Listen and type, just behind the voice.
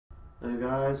Hey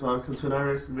guys, welcome to an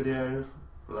iRacing video.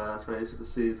 Last race of the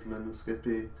season in the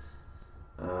Skippy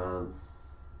at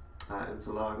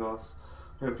Interlargos.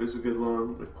 Hopefully it's a good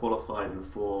one. We've qualified in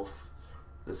 4th.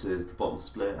 This is the bottom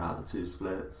split out of the 2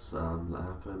 splits that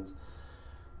happened.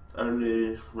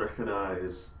 Only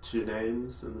recognise 2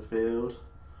 names in the field,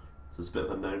 so it's a bit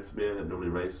of unknown for me. I don't normally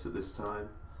race at this time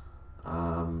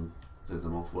because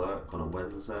I'm off work on a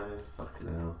Wednesday. Fucking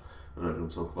hell. I'm not going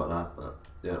to talk about that, but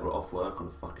yeah, we're off work on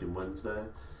a fucking Wednesday.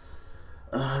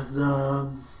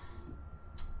 And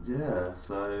yeah,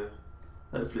 so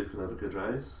hopefully we can have a good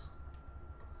race.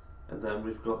 And then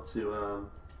we've got to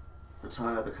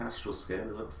retire the Castrol skin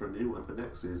and look for a new one for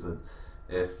next season.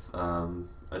 If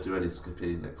I do any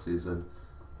Skippy next season,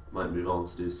 might move on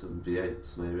to do some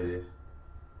V8s maybe,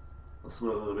 or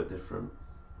something a little bit different.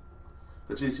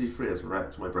 But GT3 has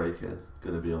wrecked my braking,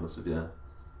 gonna be honest with you.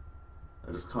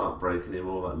 I just can't brake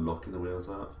anymore without locking the wheels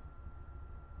up.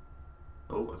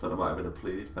 Oh, I thought there might have been a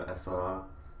plead for SR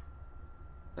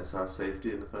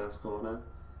safety in the first corner.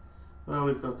 Well,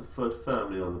 we've got the foot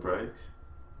firmly on the brake.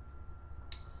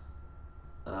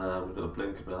 We've got a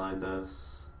blinker behind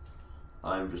us.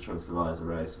 I'm just trying to survive the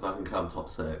race. If I can come top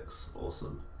 6,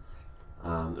 awesome.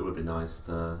 It would be nice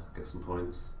to get some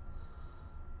points.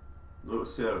 But we'll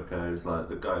see how it goes. Like,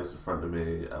 the guys in front of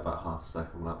me are about half a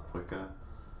second lap quicker.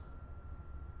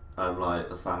 I'm like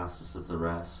the fastest of the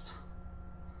rest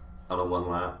on a 1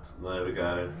 lap. There we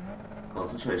go.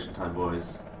 Concentration time,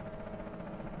 boys.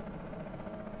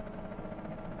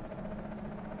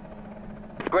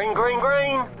 Green, green,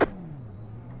 green!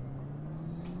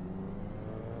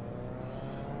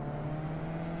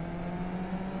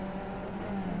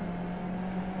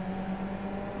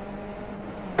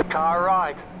 Car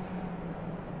right.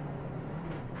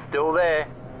 Still there.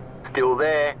 Still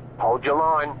there. Hold your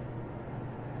line.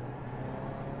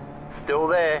 Still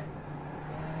there.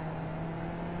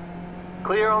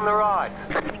 Clear on the right.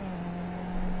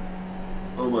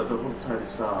 Oh my god, what a tiny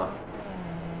start.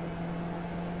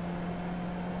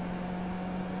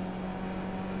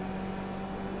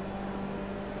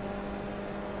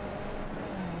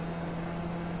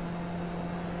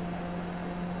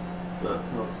 But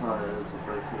car tyres were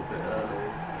breaking a bit early.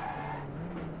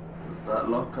 That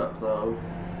lock up though.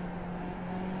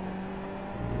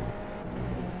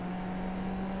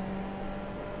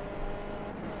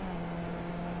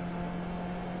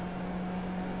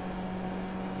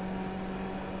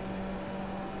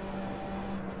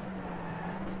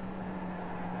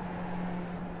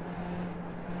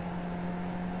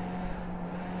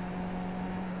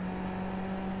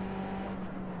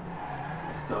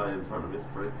 This guy in front of me is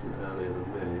braking earlier than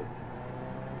me.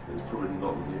 He's probably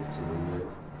not neater than me.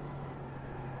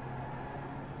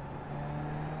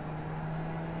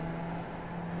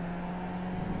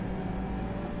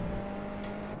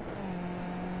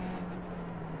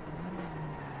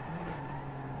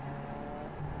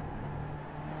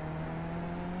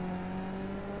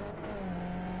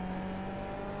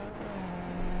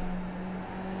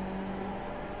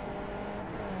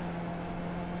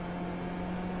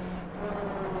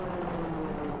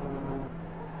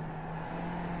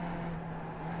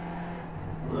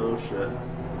 Oh shit.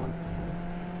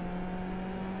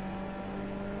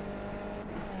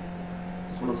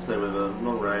 Just want to stay with him.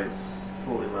 Long race,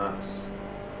 40 laps.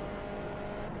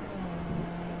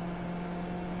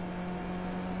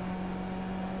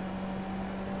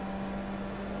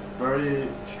 Very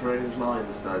strange line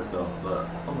this guy's got, but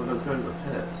oh my god, he's going to the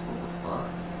pits. What the fuck?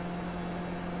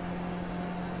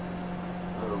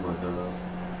 Oh my god.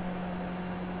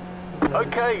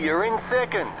 Okay, you're in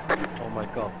second. Oh my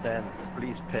god, Dan,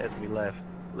 please pass me left,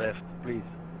 please.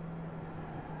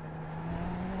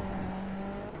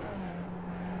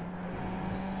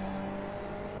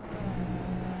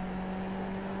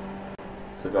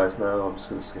 So guys, now I'm just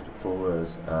going to skip it forward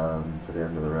to the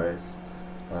end of the race.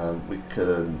 We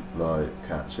couldn't like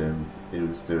catch him. He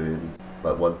was doing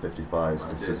like 155s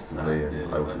consistently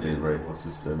and I wasn't being very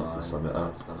consistent to sum it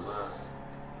up.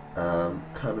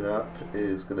 Coming up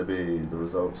is going to be the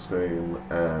results screen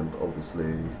and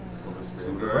obviously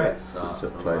some of the wrecks that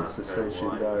took place. So stay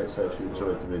tuned guys, hope you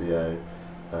enjoyed the video.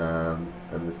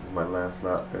 And this is my last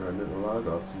lap going around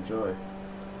Interlargos. Enjoy.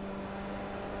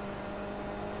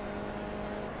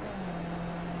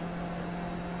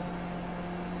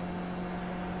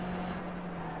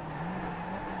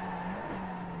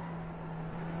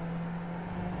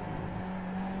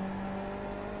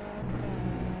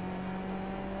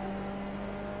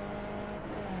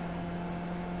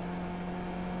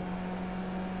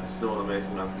 I still want to make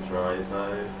him have to drive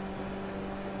though.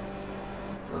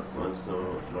 That's why I'm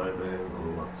still driving.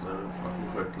 Oh, that's so fucking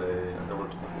quickly. I don't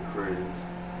want to fucking cruise.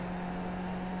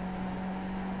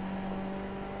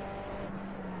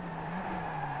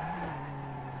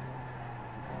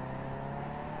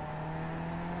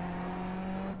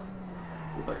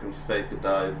 I can fake a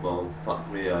dive bomb. Fuck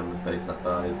me, I'm gonna fake that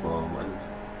dive bomb. I need to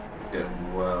get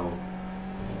well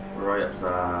right up his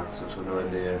ass, which I'm nowhere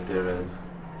near of doing.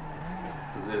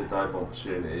 Because the only dive bomb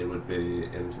opportunity would be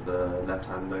into the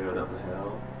left-hander going up the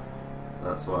hill.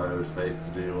 That's why I would fake to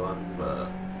do one, but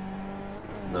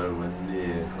nowhere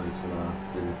near close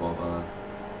enough. Didn't bother.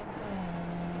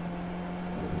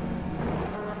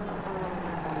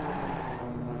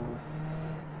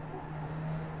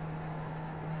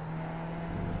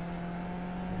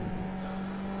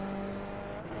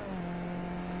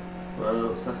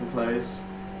 Well, second place,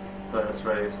 first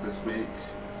race this week.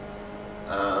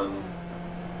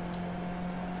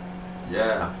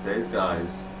 Yeah, happy days,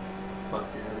 guys.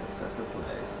 Fucking second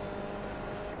place.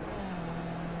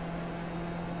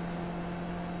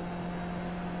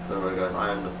 Don't worry, guys, I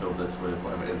am going to film this with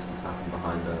whatever incidents happen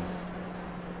behind us.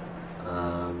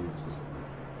 Just,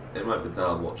 it might be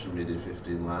dull watching me do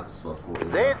 15 laps for 40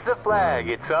 There's laps. the flag,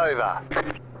 it's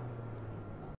over.